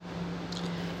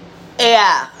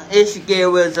Yeah, it's your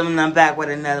girl Wisdom, and I'm back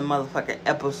with another motherfucking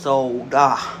episode.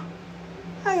 How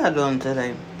y'all doing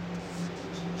today?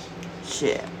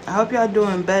 Shit, I hope y'all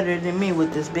doing better than me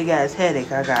with this big ass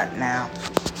headache I got now.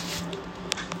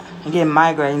 I get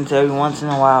migraines every once in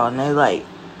a while, and they like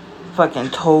fucking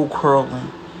toe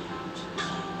curling.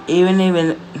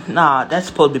 Nah, that's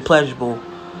supposed to be pleasurable.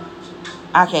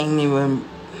 I can't even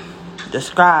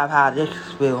describe how this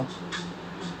feel.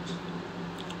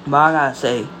 But I gotta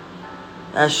say,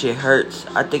 that shit hurts.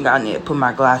 I think I need to put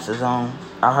my glasses on.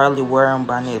 I hardly wear them,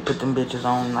 but I need to put them bitches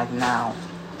on like now.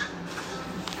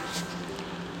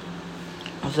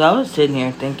 So I was sitting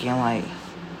here thinking like,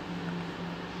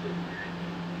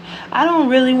 I don't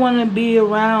really want to be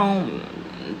around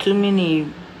too many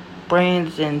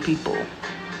friends and people.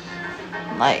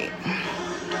 Like,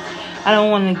 I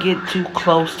don't want to get too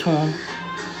close to them.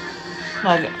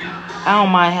 Like, I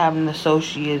don't mind having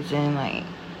associates and like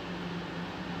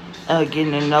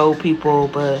getting to know people,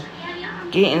 but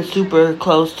getting super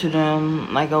close to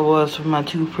them like I was with my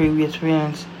two previous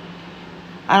friends,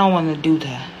 I don't want to do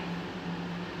that.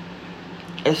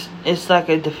 It's like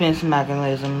a defense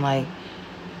mechanism, like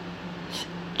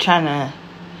trying to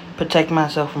protect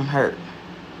myself from hurt.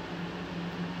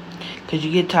 Cause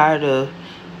you get tired of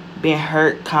being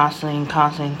hurt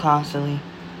constantly.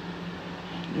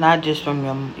 Not just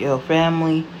from your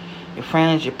family, your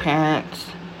friends, your parents,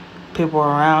 people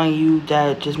around you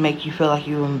that just make you feel like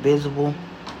you're invisible.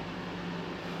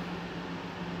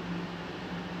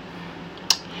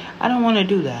 I don't want to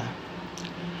do that.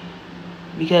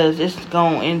 Because it's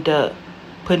going to end up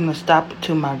putting a stop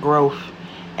to my growth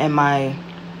and my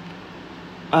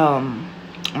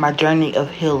journey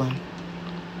of healing.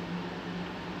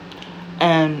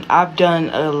 And I've done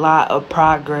a lot of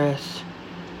progress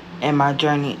in my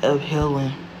journey of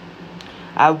healing.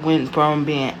 I went from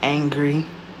being angry,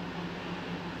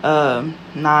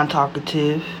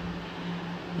 non-talkative,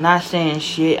 not saying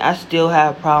shit. I still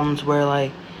have problems where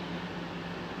like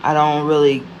I don't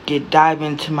really dive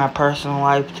into my personal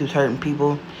life to certain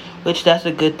people, which that's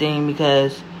a good thing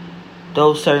because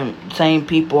those same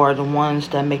people are the ones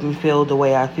that make me feel the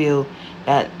way I feel,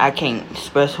 that I can't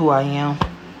express who I am.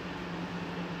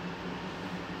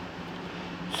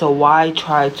 So why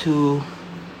try to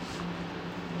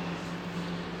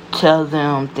tell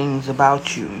them things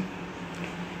about you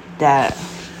that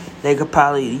they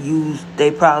probably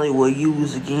will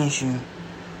use against you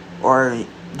or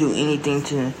do anything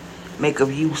to make a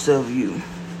use of you.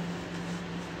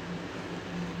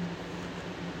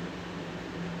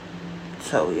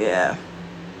 So yeah,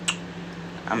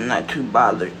 I'm not too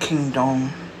bothered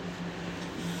kingdom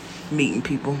meeting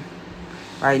people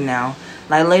right now.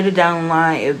 Like later down the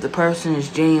line, if the person is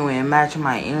genuine and matching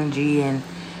my energy and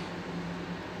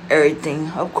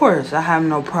everything, of course I have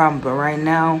no problem. But right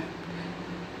now,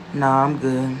 no, I'm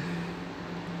good.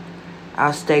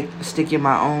 I'll stick in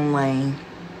my own lane.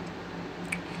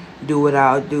 Do what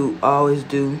I'll always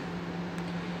do,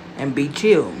 and be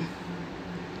chill.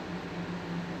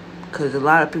 Because a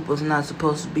lot of people's not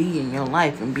supposed to be in your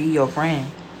life and be your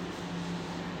friend.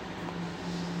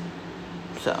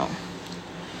 So,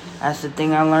 that's the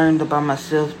thing I learned about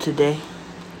myself today.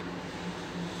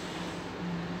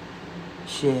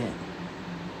 Shit.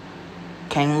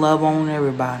 Can't love on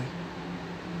everybody.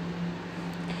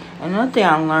 Another thing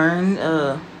I learned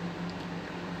a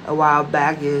while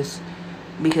back is,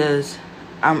 because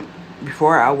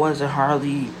before I wasn't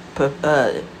hardly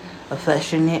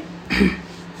affectionate,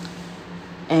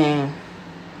 and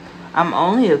I'm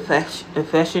only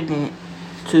affectionate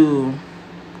to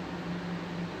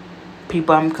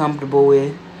people I'm comfortable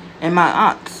with, and my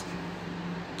aunts.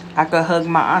 I could hug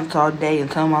my aunts all day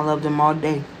and tell them I love them all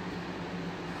day.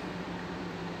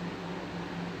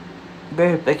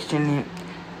 Very affectionate.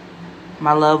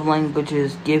 My love language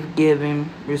is gift giving,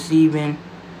 receiving,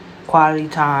 quality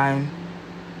time,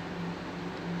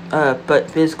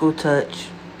 but physical touch,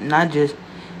 not just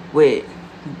with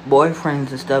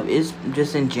boyfriends and stuff, it's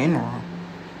just in general.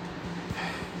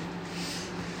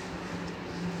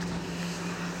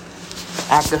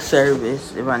 Act of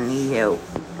service if I need help,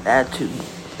 that too.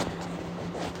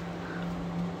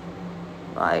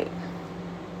 Like,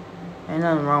 ain't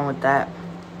nothing wrong with that.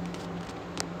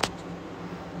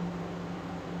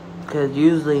 Because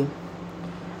usually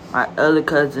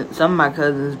some of my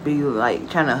cousins be like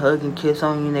trying to hug and kiss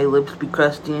on you and their lips be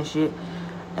crusty and shit.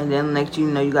 And then next thing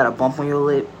you know, you got a bump on your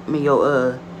lip.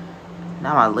 Not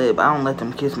my lip. I don't let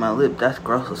them kiss my lip. That's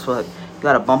gross as fuck. You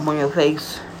got a bump on your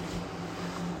face.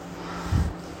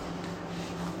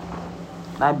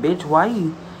 Like, bitch,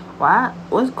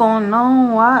 what's going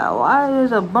on? Why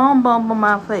is a bump on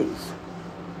my face?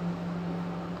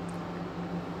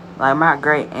 Like my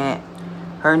great aunt,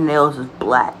 her nails is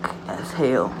black as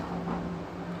hell.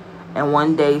 And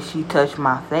one day she touched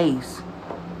my face.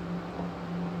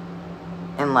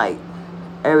 And like,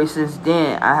 ever since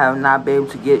then, I have not been able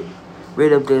to get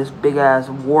rid of this big ass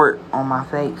wart on my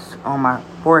face, on my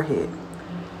forehead.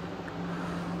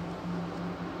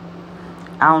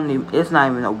 It's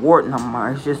not even a wart no more.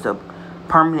 It's just a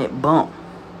permanent bump.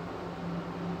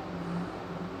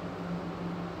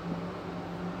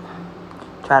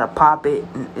 Try to pop it,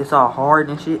 and it's all hard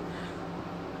and shit.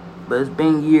 But it's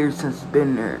been years since it's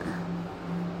been there.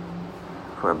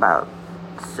 For about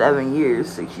 7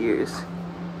 years, 6 years.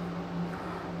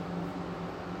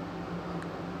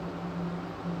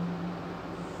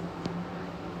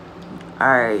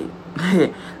 Alright.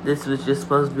 This was just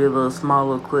supposed to be a little small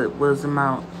little clip. What's the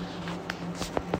amount?